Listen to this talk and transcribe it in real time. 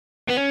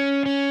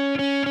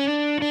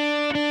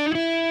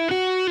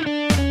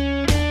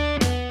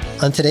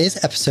On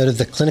today's episode of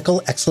the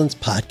Clinical Excellence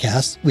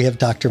Podcast, we have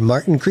Dr.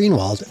 Martin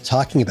Greenwald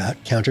talking about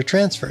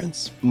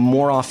countertransference.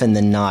 More often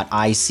than not,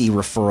 I see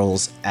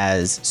referrals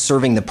as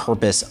serving the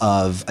purpose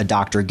of a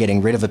doctor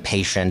getting rid of a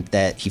patient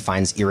that he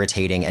finds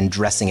irritating and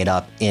dressing it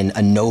up in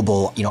a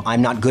noble,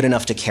 I'm not good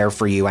enough to care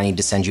for you, I need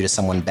to send you to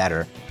someone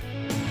better.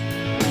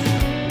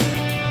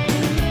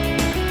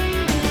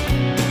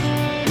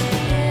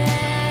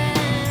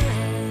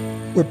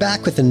 We're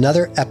back with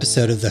another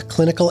episode of the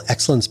Clinical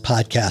Excellence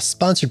Podcast,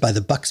 sponsored by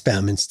the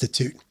Bucksbaum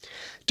Institute.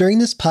 During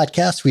this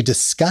podcast, we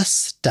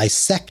discuss,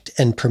 dissect,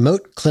 and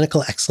promote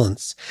clinical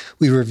excellence.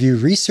 We review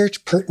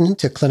research pertinent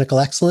to clinical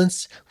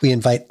excellence. We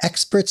invite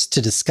experts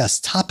to discuss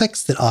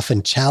topics that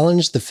often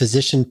challenge the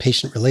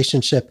physician-patient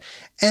relationship,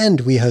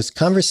 and we host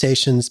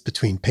conversations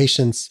between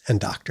patients and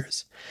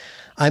doctors.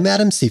 I'm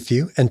Adam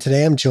Seafiu, and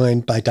today I'm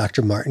joined by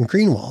Dr. Martin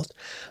Greenwald.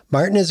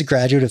 Martin is a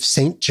graduate of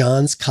St.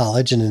 John's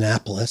College in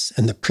Annapolis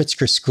and the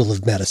Pritzker School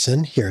of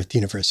Medicine here at the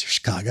University of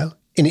Chicago.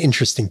 An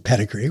interesting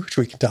pedigree, which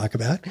we can talk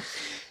about.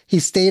 He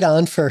stayed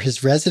on for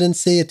his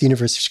residency at the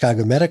University of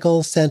Chicago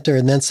Medical Center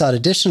and then sought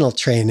additional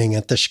training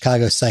at the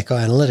Chicago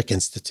Psychoanalytic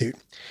Institute.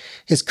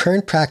 His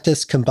current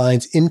practice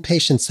combines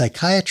inpatient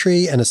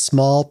psychiatry and a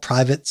small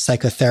private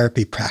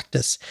psychotherapy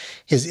practice.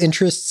 His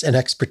interests and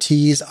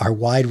expertise are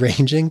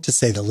wide-ranging, to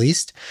say the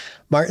least.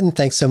 Martin,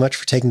 thanks so much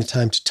for taking the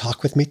time to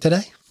talk with me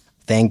today.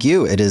 Thank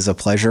you. It is a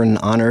pleasure and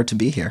honor to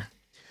be here.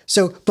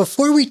 So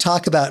before we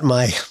talk about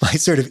my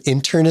sort of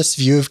internist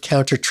view of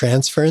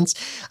countertransference,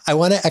 I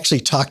want to actually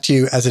talk to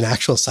you as an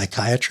actual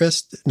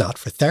psychiatrist, not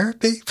for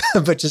therapy,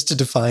 but just to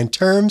define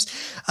terms.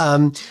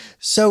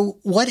 So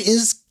what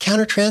is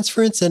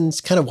countertransference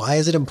and kind of why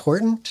is it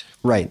important?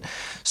 Right.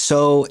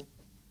 So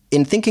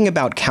in thinking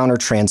about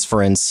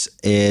countertransference,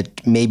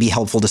 it may be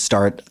helpful to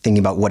start thinking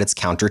about what it's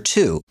counter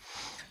to.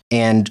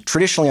 And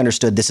traditionally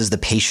understood, this is the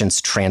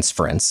patient's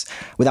transference.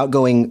 Without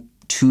going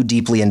too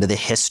deeply into the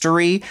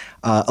history,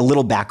 a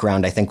little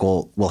background I think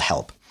will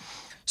help.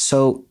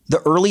 So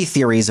the early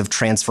theories of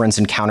transference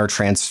and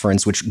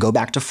countertransference, which go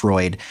back to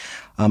Freud,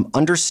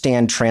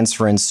 understand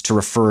transference to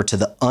refer to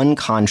the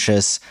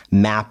unconscious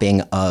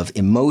mapping of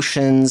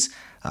emotions,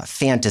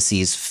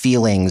 fantasies,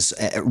 feelings,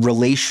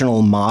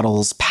 relational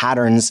models,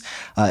 patterns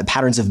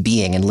of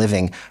being and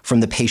living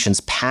from the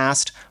patient's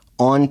past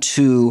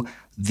onto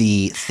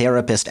the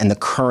therapist and the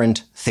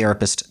current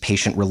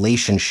therapist-patient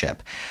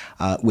relationship,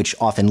 which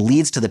often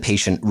leads to the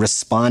patient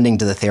responding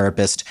to the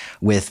therapist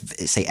with,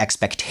 say,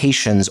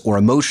 expectations or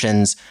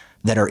emotions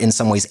that are in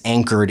some ways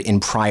anchored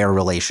in prior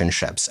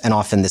relationships. And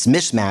often this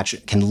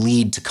mismatch can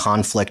lead to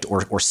conflict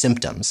or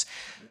symptoms.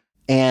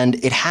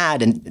 And it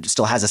had and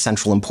still has a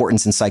central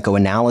importance in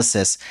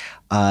psychoanalysis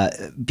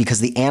because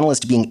the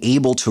analyst being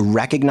able to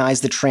recognize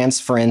the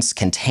transference,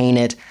 contain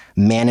it,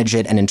 manage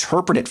it, and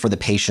interpret it for the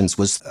patients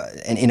was,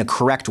 in a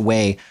correct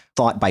way,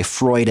 thought by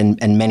Freud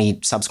and many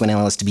subsequent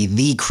analysts to be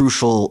the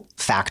crucial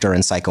factor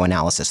in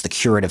psychoanalysis, the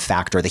curative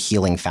factor, the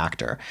healing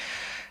factor.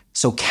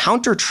 So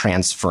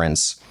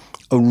countertransference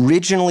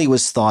originally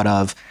was thought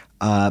of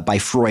by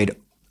Freud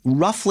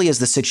roughly as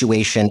the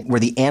situation where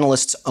the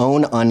analyst's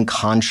own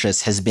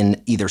unconscious has been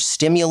either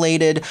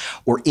stimulated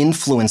or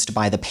influenced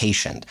by the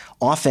patient,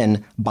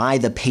 often by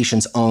the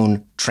patient's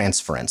own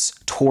transference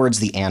towards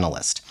the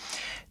analyst.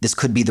 This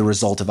could be the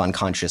result of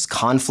unconscious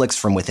conflicts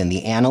from within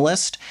the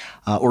analyst,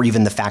 or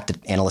even the fact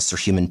that analysts are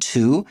human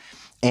too.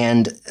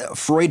 And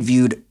Freud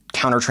viewed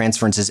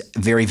countertransference as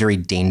very, very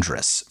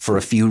dangerous for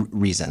a few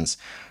reasons.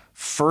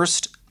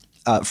 First,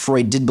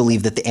 Freud did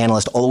believe that the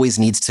analyst always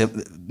needs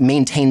to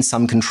maintain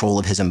some control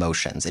of his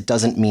emotions. It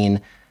doesn't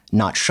mean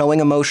not showing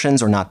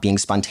emotions or not being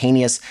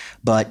spontaneous,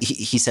 but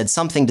he said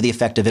something to the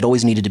effect of it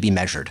always needed to be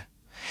measured.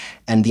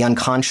 And the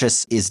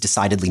unconscious is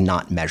decidedly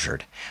not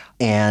measured.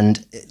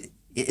 And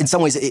in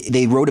some ways,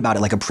 they wrote about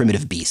it like a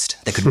primitive beast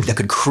that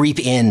could creep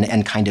in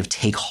and kind of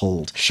take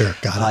hold. Sure,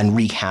 got it. And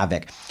wreak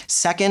havoc.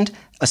 Second,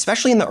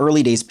 especially in the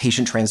early days,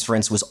 patient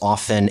transference was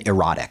often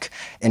erotic.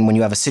 And when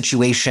you have a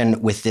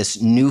situation with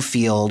this new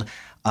field,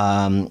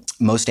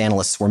 most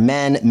analysts were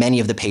men, many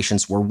of the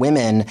patients were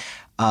women,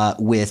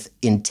 with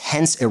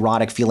intense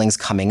erotic feelings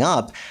coming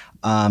up,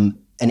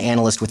 an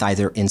analyst with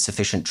either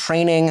insufficient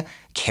training,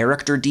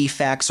 character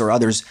defects, or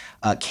others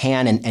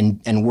can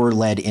and were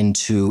led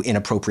into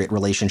inappropriate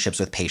relationships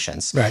with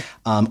patients. Right.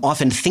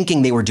 Often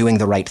thinking they were doing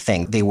the right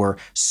thing. They were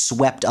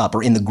swept up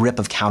or in the grip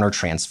of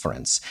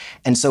countertransference.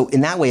 And so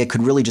in that way, it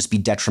could really just be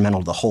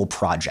detrimental to the whole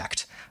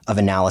project of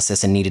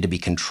analysis and needed to be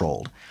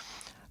controlled.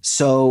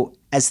 So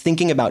as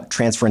thinking about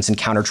transference and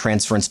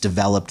countertransference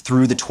developed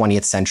through the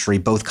 20th century,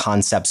 both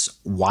concepts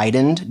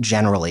widened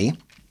generally.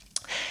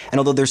 And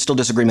although there's still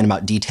disagreement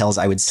about details,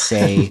 I would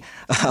say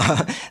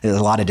there's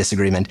a lot of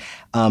disagreement.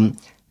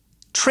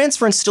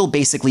 Transference still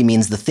basically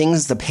means the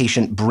things the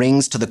patient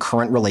brings to the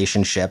current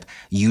relationship,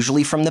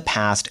 usually from the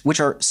past,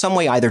 which are some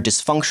way either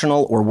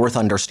dysfunctional or worth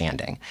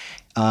understanding.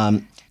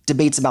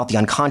 Debates about the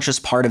unconscious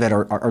part of it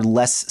are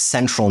less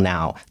central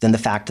now than the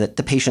fact that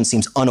the patient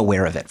seems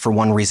unaware of it for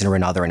one reason or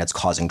another and it's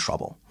causing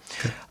trouble.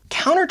 Okay.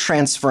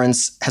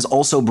 Countertransference has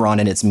also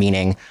broadened its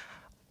meaning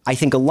I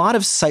think a lot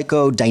of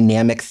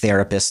psychodynamic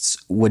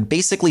therapists would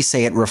basically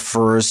say it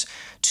refers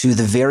to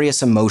the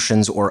various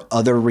emotions or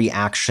other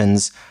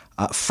reactions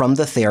from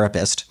the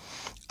therapist,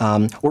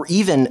 or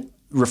even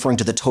referring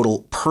to the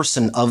total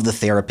person of the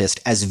therapist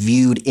as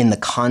viewed in the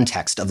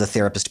context of the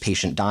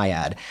therapist-patient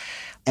dyad.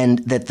 And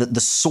that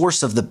the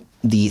source of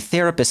the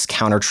therapist's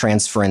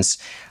countertransference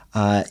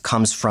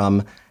comes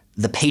from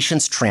the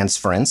patient's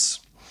transference,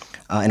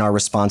 in our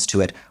response to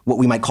it, what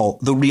we might call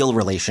the real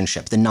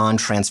relationship, the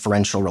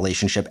non-transferential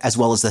relationship, as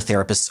well as the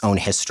therapist's own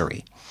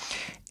history.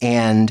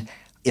 And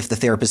if the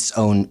therapist's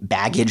own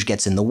baggage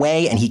gets in the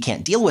way and he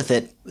can't deal with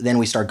it, then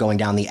we start going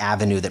down the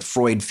avenue that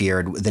Freud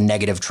feared, the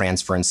negative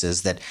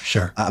transferences that,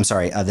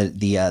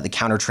 the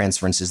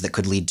countertransferences that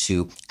could lead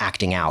to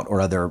acting out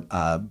or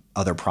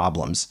other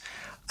problems.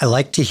 I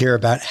like to hear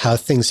about how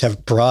things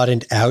have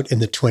broadened out in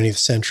the 20th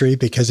century,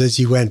 because as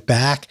you went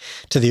back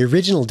to the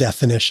original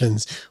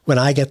definitions, when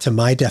I get to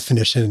my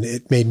definition,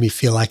 it made me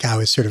feel like I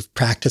was sort of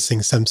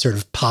practicing some sort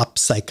of pop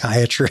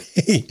psychiatry.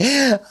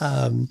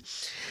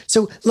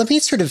 So let me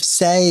sort of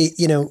say,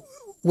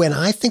 when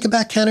I think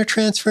about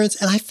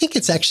countertransference, and I think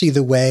it's actually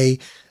the way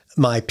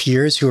my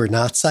peers who are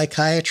not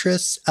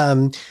psychiatrists,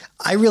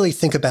 I really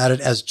think about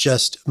it as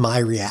just my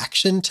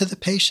reaction to the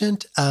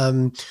patient,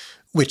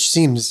 which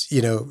seems,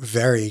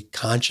 very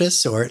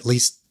conscious, or at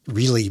least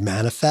really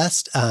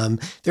manifest.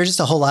 There's just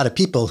a whole lot of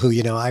people who,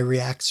 I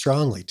react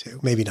strongly to.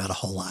 Maybe not a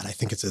whole lot. I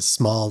think it's a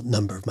small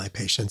number of my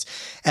patients.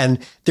 And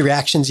the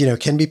reactions,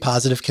 can be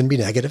positive, can be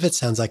negative. It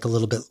sounds like a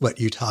little bit what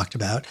you talked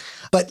about.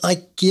 But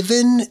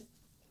given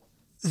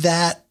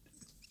that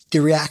the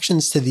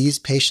reactions to these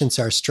patients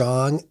are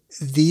strong,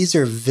 these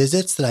are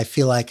visits that I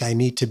feel like I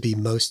need to be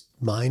most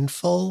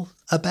mindful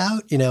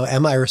about.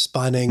 Am I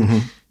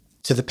responding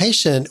to the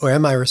patient, or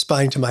am I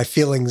responding to my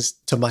feelings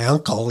to my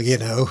uncle,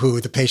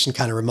 who the patient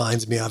kind of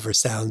reminds me of or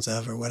sounds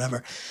of or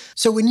whatever.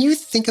 So when you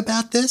think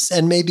about this,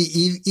 and maybe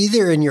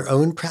either in your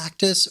own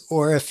practice,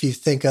 or if you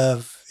think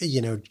of,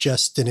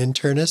 just an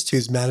internist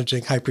who's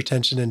managing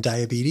hypertension and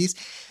diabetes,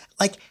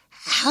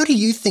 how do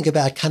you think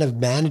about kind of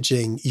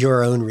managing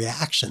your own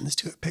reactions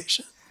to a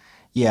patient?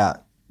 Yeah,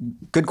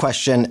 good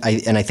question.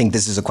 And I think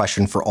this is a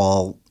question for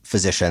all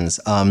physicians.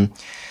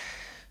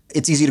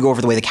 It's easy to go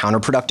over the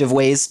counterproductive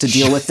ways to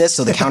deal with this.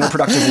 So the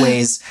counterproductive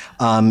ways,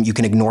 you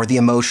can ignore the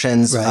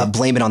emotions,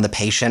 blame it on the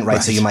patient,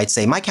 right? So you might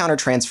say, my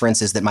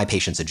countertransference is that my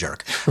patient's a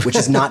jerk, which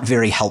is not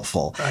very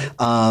helpful.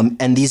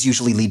 And these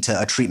usually lead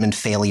to a treatment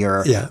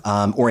failure,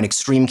 or in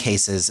extreme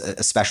cases,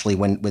 especially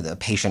with a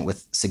patient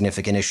with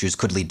significant issues,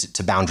 could lead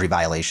to boundary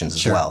violations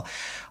as well.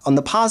 On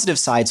the positive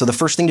side, so the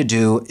first thing to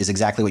do is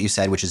exactly what you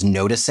said, which is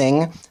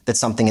noticing that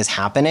something is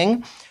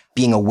happening,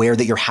 being aware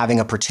that you're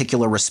having a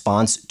particular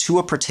response to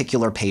a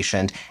particular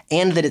patient,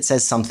 and that it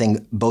says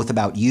something both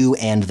about you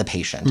and the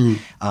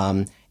patient.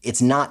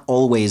 It's not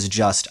always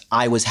just,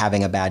 I was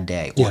having a bad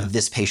day, or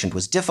this patient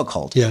was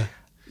difficult.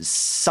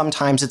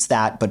 Sometimes it's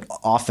that, but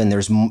often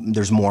there's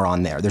more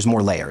on there. There's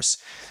more layers.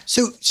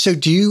 So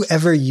do you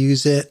ever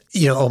use it,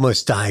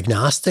 almost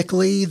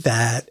diagnostically,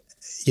 that,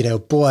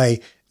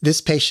 boy, this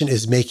patient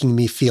is making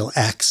me feel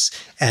X,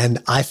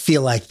 and I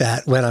feel like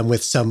that when I'm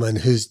with someone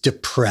who's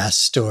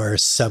depressed, or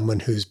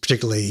someone who's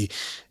particularly,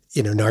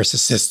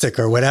 narcissistic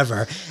or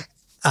whatever,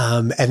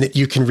 and that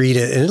you can read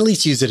it and at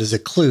least use it as a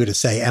clue to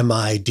say, am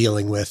I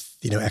dealing with,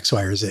 X,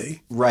 Y, or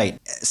Z? Right.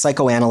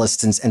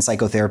 Psychoanalysts and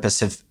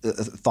psychotherapists have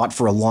thought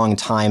for a long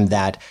time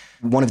that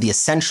one of the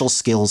essential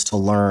skills to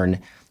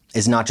learn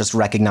is not just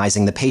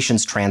recognizing the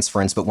patient's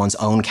transference, but one's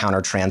own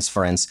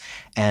countertransference.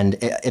 And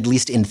at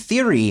least in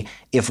theory,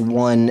 if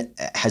one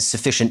has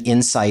sufficient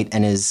insight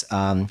and is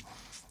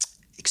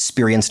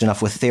experienced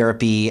enough with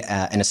therapy,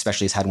 and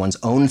especially has had one's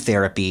own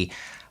therapy,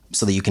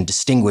 so that you can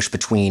distinguish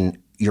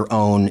between your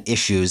own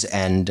issues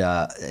and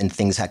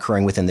things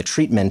occurring within the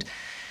treatment,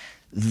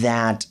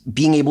 that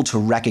being able to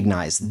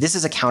recognize this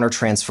is a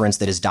countertransference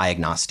that is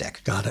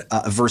diagnostic. Got it.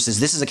 Versus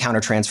this is a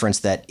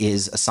countertransference that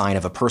is a sign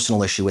of a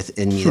personal issue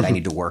within me that I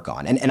need to work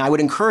on. And I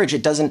would encourage,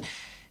 it doesn't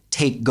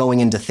take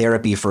going into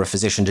therapy for a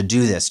physician to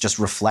do this, just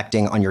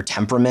reflecting on your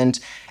temperament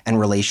and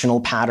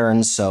relational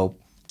patterns. So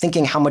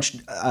thinking, how much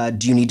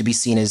do you need to be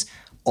seen as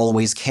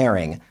always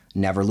caring,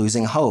 never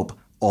losing hope,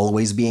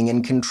 always being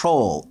in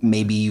control?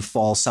 Maybe you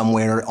fall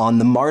somewhere on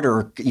the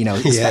martyr,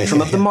 spectrum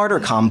of the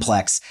martyr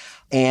complex.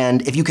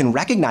 And if you can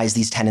recognize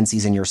these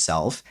tendencies in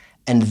yourself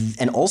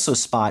and also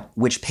spot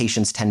which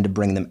patients tend to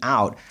bring them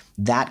out,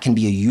 that can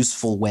be a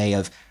useful way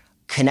of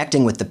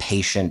connecting with the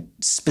patient.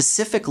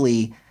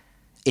 Specifically,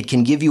 it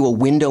can give you a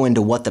window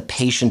into what the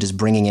patient is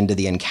bringing into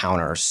the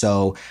encounter.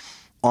 So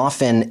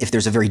often, if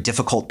there's a very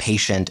difficult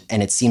patient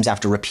and it seems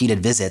after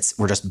repeated visits,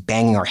 we're just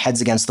banging our heads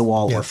against the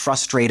wall or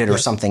frustrated or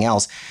something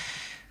else,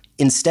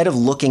 instead of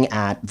looking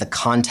at the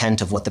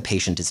content of what the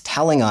patient is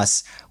telling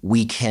us,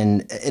 we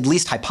can at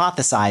least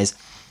hypothesize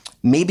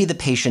maybe the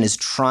patient is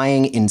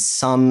trying in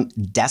some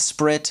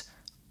desperate,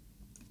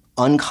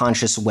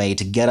 unconscious way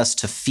to get us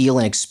to feel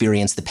and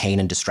experience the pain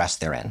and distress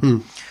they're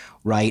in,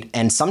 right?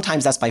 And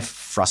sometimes that's by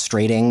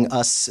frustrating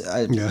us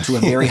to a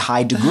very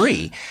high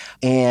degree.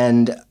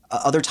 And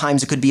Other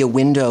times it could be a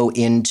window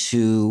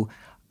into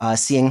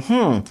seeing,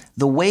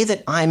 the way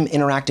that I'm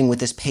interacting with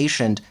this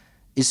patient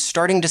is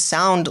starting to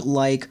sound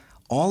like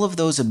all of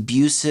those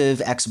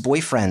abusive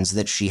ex-boyfriends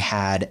that she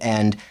had.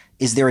 And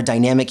is there a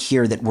dynamic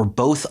here that we're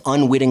both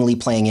unwittingly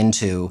playing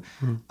into,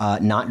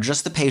 not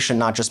just the patient,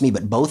 not just me,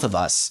 but both of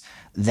us,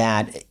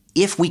 that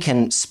if we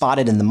can spot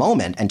it in the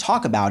moment and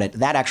talk about it,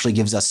 that actually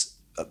gives us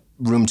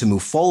room to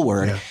move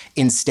forward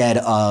instead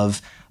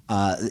of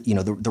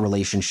the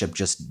relationship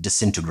just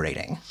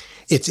disintegrating.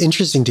 It's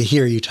interesting to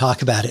hear you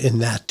talk about it in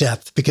that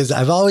depth, because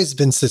I've always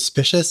been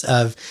suspicious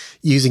of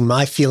using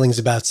my feelings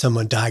about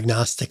someone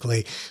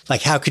diagnostically.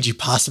 Like, how could you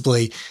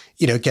possibly,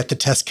 get the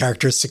test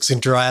characteristics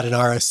and draw out an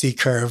ROC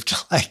curve?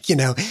 Like,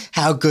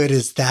 how good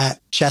is that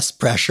chest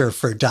pressure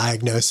for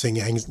diagnosing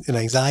an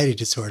anxiety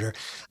disorder?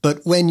 But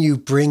when you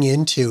bring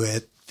into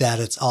it that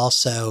it's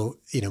also,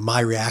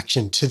 my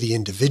reaction to the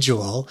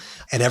individual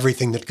and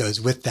everything that goes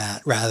with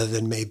that, rather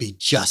than maybe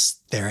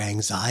just their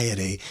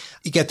anxiety,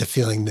 you get the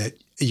feeling that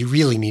you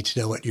really need to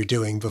know what you're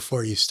doing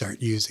before you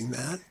start using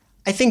that.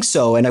 I think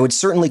so. And I would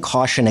certainly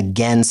caution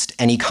against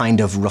any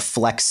kind of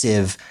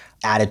reflexive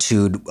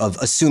attitude of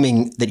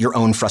assuming that your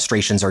own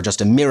frustrations are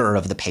just a mirror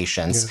of the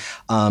patient's.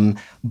 Yeah.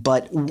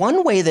 But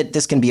one way that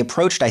this can be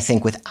approached, I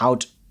think,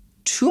 without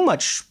too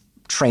much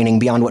training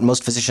beyond what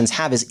most physicians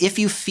have, is if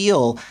you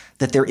feel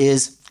that there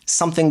is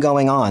something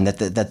going on, that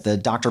the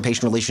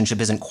doctor-patient relationship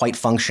isn't quite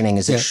functioning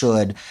as it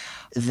should,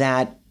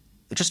 that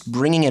just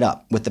bringing it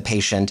up with the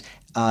patient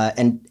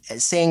and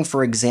saying,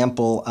 for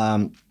example,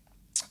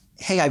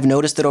 hey, I've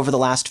noticed that over the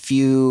last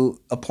few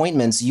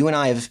appointments, you and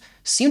I have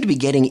seemed to be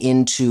getting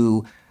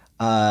into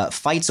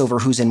fights over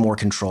who's in more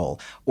control,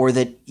 or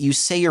that you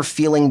say you're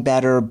feeling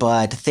better,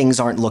 but things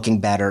aren't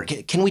looking better.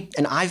 Can we?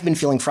 And I've been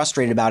feeling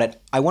frustrated about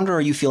it. I wonder,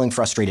 are you feeling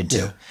frustrated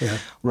too? Yeah.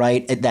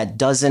 Right? That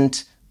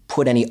doesn't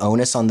put any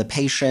onus on the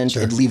patient.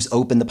 Sure. It leaves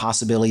open the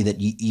possibility that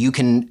you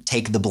can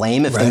take the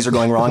blame if things are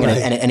going wrong,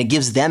 and it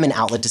gives them an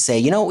outlet to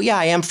say,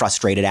 I am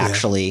frustrated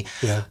actually.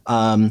 Yeah.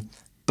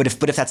 But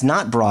if that's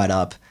not brought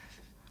up,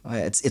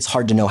 it's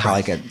hard to know how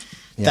I could.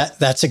 Yeah.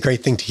 That's a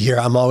great thing to hear.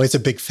 I'm always a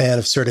big fan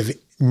of sort of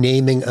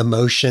naming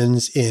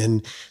emotions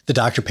in the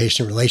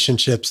doctor-patient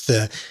relationships.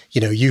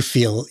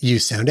 You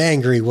sound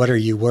angry. What are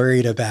you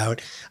worried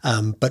about?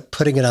 But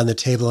putting it on the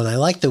table. And I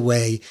like the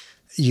way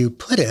you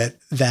put it,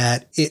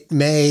 that it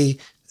may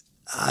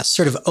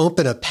sort of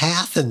open a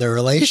path in the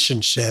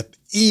relationship,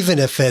 even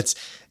if it's,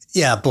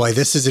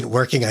 this isn't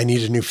working. I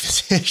need a new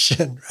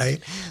physician,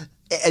 right?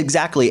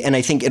 Exactly. And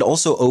I think it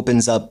also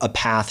opens up a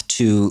path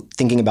to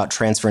thinking about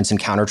transference and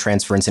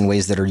countertransference in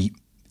ways that are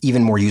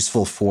even more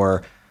useful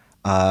for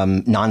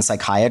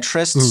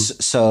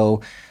non-psychiatrists.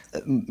 So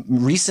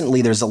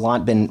recently there's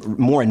been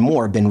more and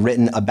more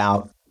written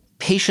about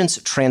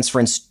patients'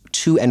 transference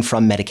to and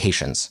from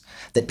medications,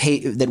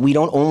 that we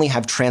don't only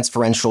have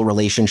transferential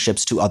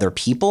relationships to other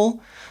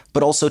people,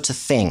 but also to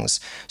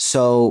things.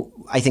 So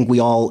I think we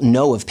all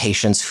know of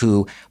patients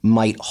who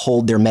might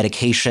hold their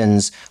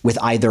medications with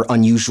either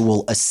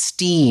unusual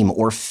esteem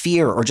or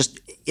fear, or just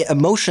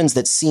emotions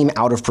that seem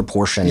out of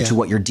proportion to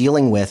what you're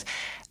dealing with.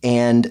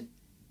 And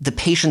the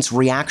patient's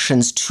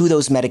reactions to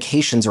those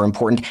medications are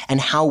important,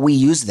 and how we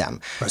use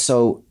them. Right.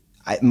 So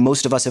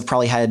most of us have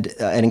probably had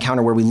an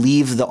encounter where we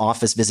leave the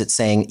office visit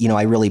saying,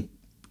 I really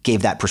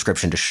gave that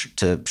prescription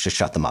to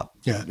shut them up.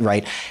 Yeah.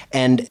 Right.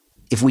 And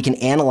if we can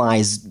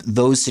analyze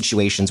those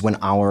situations when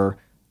our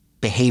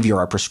behavior,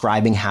 our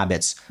prescribing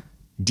habits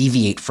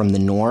deviate from the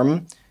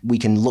norm, we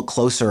can look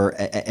closer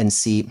and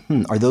see,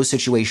 are those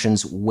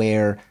situations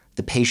where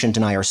the patient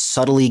and I are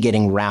subtly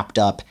getting wrapped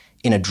up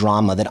in a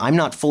drama that I'm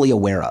not fully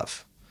aware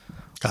of?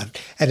 Got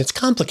it. And it's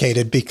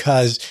complicated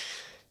because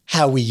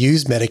how we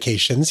use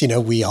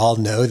medications, we all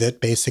know that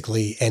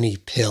basically any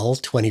pill,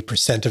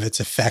 20% of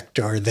its effect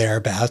or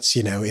thereabouts,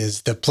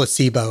 is the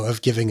placebo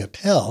of giving a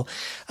pill.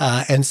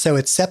 And so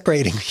it's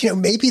separating,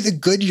 maybe the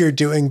good you're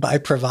doing by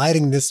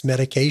providing this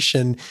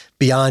medication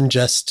beyond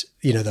just,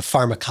 the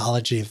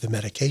pharmacology of the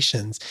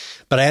medications.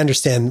 But I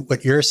understand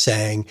what you're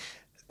saying,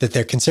 that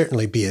there can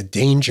certainly be a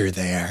danger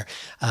there.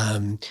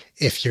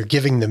 If you're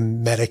giving the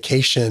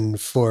medication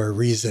for a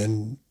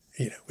reason,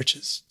 which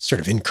is sort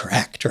of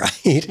incorrect,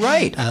 right?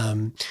 Right.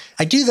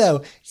 I do,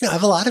 though, I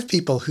have a lot of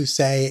people who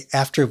say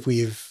after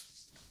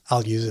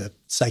I'll use a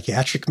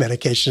psychiatric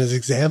medication as an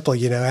example,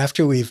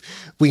 after we've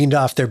weaned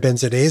off their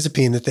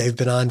benzodiazepine that they've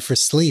been on for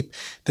sleep,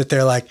 that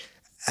they're like,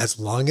 as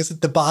long as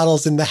the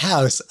bottle's in the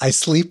house, I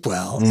sleep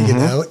well.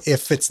 Mm-hmm.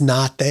 If it's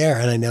not there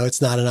and I know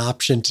it's not an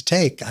option to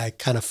take, I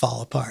kind of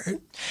fall apart.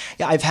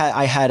 Yeah,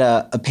 I had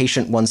a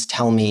patient once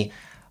tell me,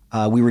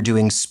 we were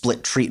doing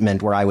split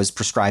treatment where I was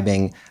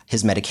prescribing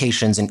his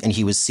medications and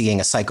he was seeing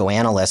a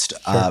psychoanalyst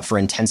for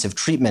intensive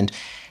treatment.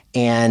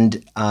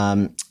 And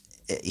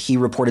he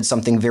reported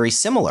something very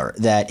similar,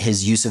 that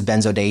his use of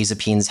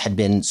benzodiazepines had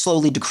been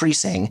slowly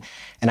decreasing.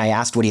 And I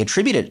asked what he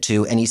attributed it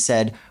to. And he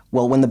said,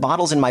 well, when the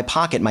bottle's in my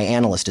pocket, my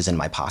analyst is in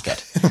my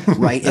pocket,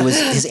 right?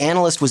 His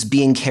analyst was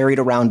being carried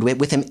around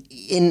with him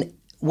in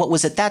what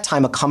was at that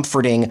time a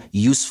comforting,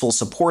 useful,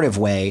 supportive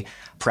way.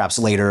 Perhaps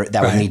later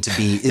that would need to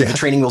be, the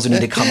training wheels would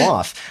need to come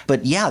off.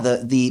 But yeah,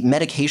 the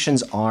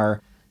medications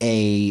are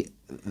a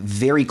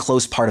very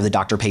close part of the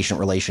doctor-patient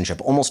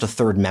relationship, almost a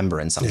third member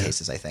in some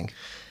cases, I think.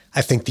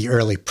 I think the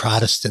early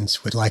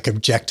Protestants would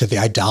object to the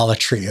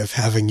idolatry of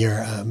having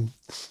your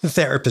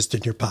therapist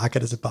in your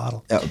pocket as a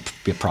bottle.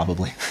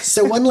 Probably.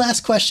 So one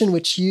last question,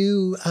 which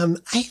you,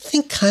 I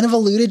think, kind of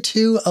alluded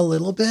to a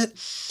little bit.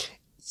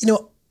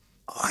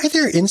 Are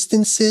there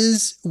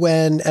instances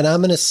when, and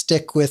I'm going to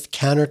stick with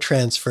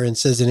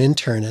countertransference as an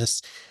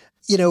internist,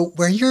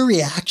 where your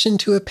reaction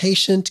to a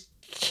patient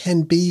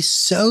can be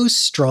so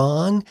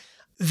strong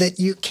that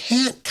you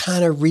can't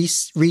kind of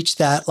reach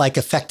that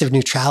effective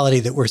neutrality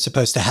that we're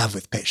supposed to have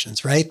with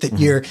patients, right? That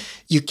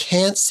you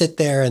can't sit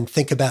there and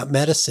think about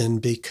medicine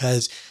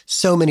because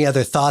so many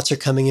other thoughts are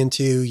coming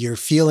into, your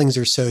feelings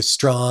are so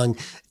strong,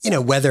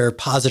 whether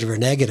positive or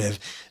negative,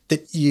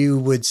 that you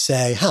would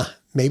say,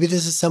 maybe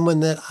this is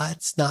someone that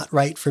it's not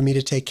right for me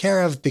to take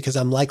care of because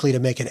I'm likely to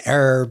make an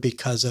error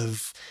because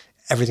of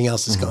everything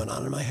else that's going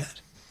on in my head.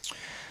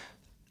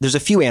 There's a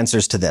few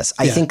answers to this.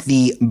 I think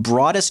the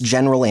broadest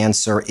general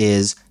answer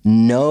is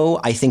no,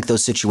 I think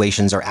those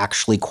situations are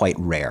actually quite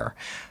rare.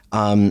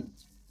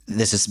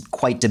 This is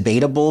quite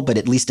debatable, but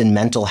at least in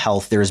mental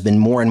health, there has been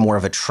more and more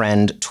of a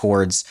trend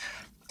towards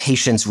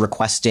patients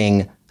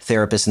requesting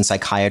therapists and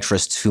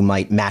psychiatrists who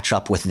might match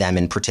up with them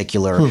in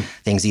particular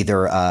things,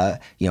 either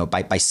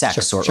by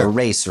sex or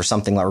race or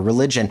something, or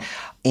religion.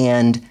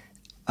 And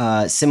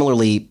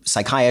similarly,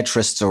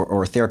 psychiatrists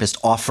or therapists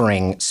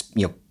offering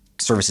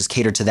services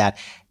catered to that.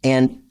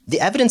 And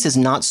the evidence is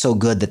not so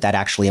good that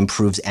actually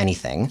improves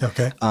anything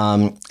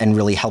and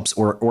really helps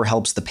or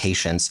helps the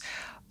patients.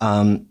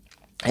 And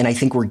I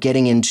think we're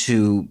getting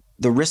into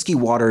the risky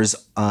waters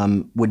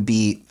would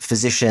be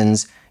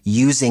physicians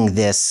using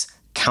this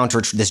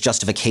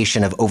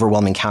justification of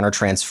overwhelming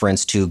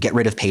countertransference to get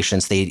rid of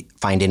patients they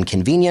find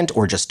inconvenient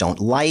or just don't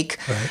like.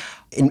 Right.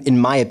 In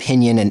my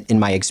opinion and in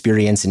my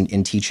experience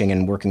in teaching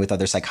and working with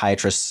other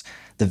psychiatrists,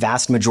 the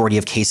vast majority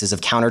of cases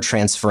of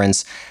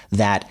countertransference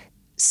that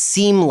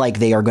seem like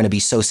they are going to be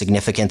so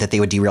significant that they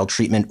would derail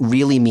treatment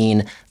really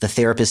mean the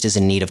therapist is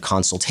in need of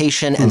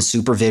consultation and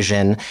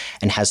supervision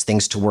and has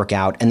things to work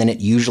out, and then it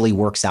usually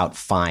works out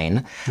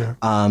fine. Yeah.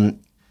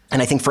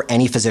 And I think for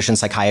any physician,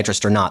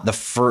 psychiatrist or not,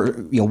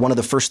 one of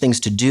the first things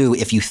to do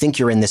if you think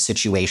you're in this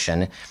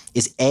situation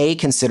is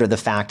consider the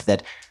fact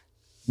that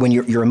when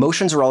your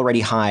emotions are already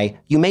high,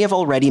 you may have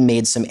already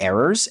made some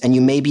errors and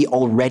you may be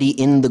already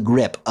in the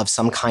grip of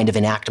some kind of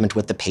enactment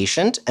with the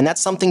patient. And that's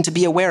something to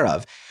be aware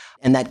of.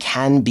 And that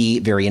can be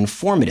very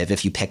informative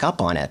if you pick up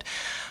on it.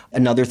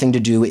 Another thing to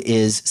do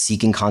is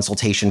seeking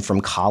consultation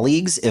from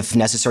colleagues, if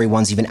necessary,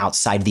 ones even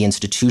outside the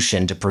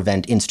institution, to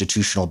prevent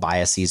institutional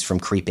biases from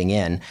creeping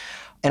in.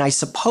 And I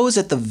suppose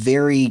at the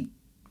very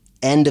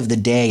end of the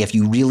day, if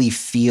you really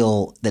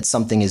feel that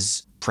something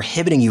is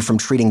prohibiting you from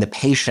treating the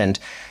patient,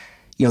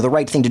 the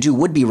right thing to do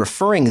would be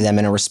referring them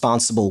in a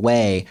responsible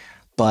way.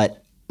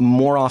 But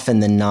more often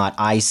than not,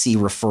 I see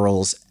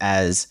referrals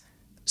as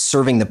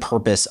serving the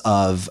purpose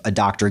of a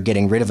doctor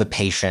getting rid of a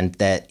patient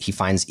that he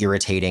finds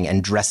irritating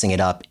and dressing it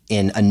up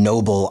in a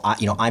noble,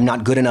 I'm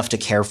not good enough to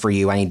care for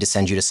you, I need to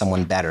send you to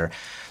someone better.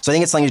 So I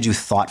think it's something to do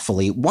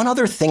thoughtfully. One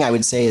other thing I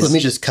would say is— Let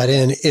me just cut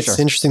in. It's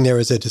interesting. There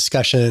was a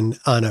discussion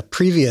on a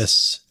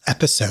previous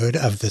episode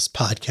of this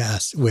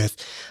podcast with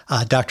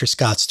Dr.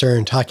 Scott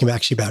Stern talking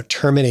about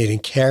terminating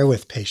care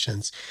with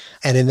patients.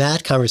 And in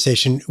that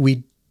conversation,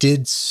 we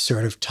did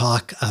sort of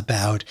talk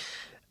about,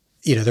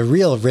 the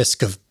real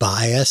risk of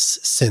bias,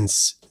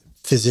 since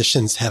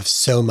physicians have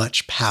so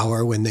much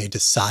power when they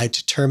decide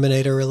to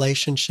terminate a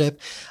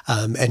relationship,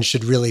 and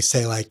should really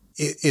say,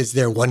 is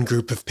there one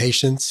group of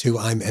patients who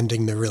I'm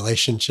ending the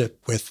relationship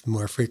with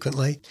more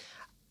frequently?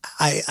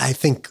 I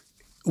think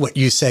what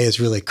you say is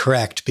really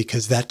correct,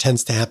 because that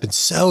tends to happen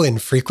so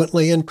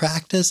infrequently in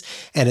practice.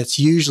 And it's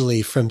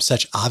usually from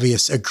such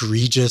obvious,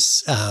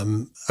 egregious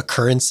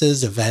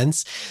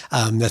events,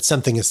 that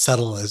something as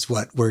subtle as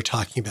what we're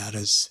talking about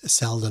is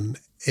seldom,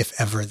 if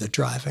ever, the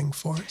driving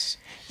force.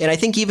 And I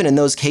think even in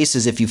those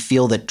cases, if you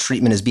feel that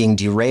treatment is being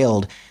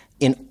derailed,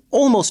 in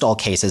almost all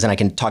cases, and I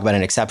can talk about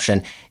an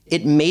exception,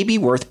 it may be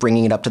worth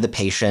bringing it up to the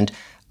patient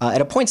at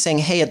a point saying,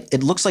 hey,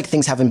 it looks like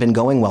things haven't been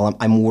going well.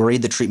 I'm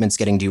worried the treatment's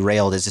getting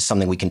derailed. Is this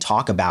something we can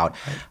talk about?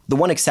 Right. The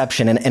one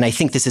exception, and I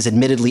think this is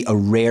admittedly a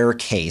rare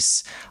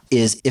case,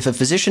 is if a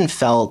physician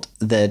felt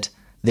that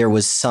there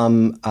was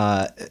some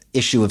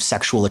issue of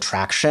sexual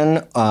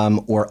attraction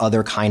or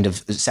other kind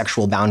of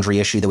sexual boundary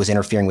issue that was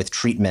interfering with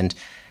treatment.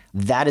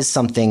 That is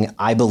something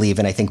I believe,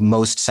 and I think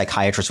most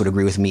psychiatrists would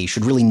agree with me,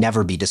 should really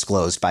never be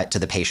disclosed to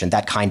the patient,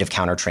 that kind of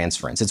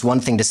countertransference. It's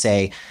one thing to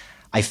say,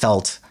 I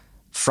felt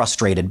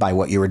frustrated by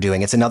what you were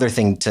doing. It's another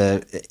thing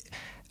to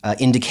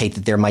indicate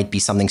that there might be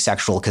something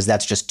sexual, because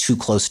that's just too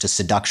close to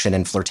seduction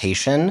and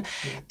flirtation.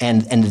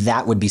 And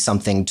that would be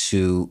something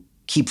to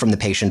keep from the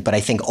patient. But I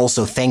think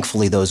also,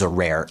 thankfully, those are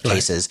rare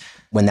cases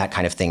when that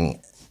kind of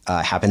thing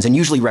happens and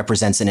usually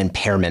represents an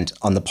impairment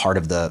on the part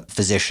of the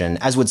physician,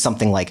 as would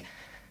something like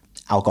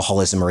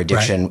alcoholism or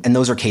addiction. Right. And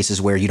those are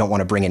cases where you don't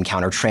want to bring in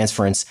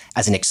countertransference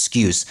as an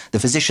excuse. The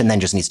physician then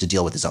just needs to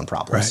deal with his own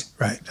problems.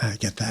 Right. I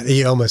get that.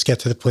 You almost get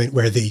to the point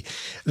where the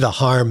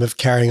harm of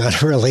carrying on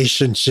a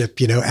relationship,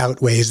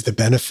 outweighs the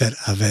benefit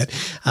of it.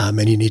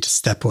 And you need to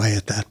step away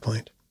at that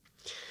point.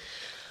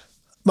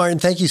 Martin,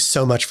 thank you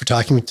so much for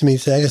talking to me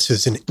today. This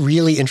was a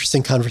really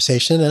interesting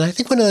conversation. And I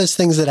think one of those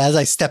things that as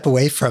I step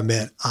away from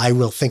it, I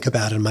will think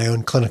about in my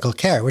own clinical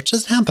care, which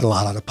doesn't happen a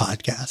lot on a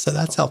podcast. So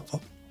that's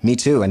helpful. Me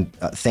too. And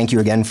thank you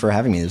again for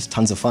having me. It was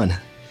tons of fun.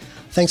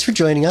 Thanks for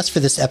joining us for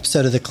this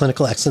episode of the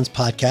Clinical Excellence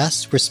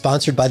Podcast. We're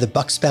sponsored by the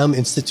Bucksbaum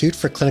Institute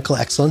for Clinical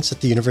Excellence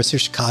at the University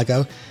of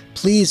Chicago.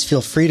 Please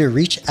feel free to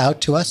reach out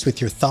to us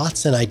with your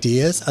thoughts and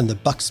ideas on the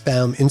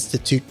Bucksbaum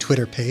Institute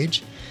Twitter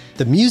page.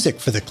 The music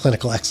for the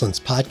Clinical Excellence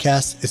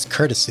Podcast is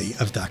courtesy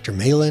of Dr.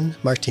 Malin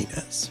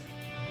Martinez.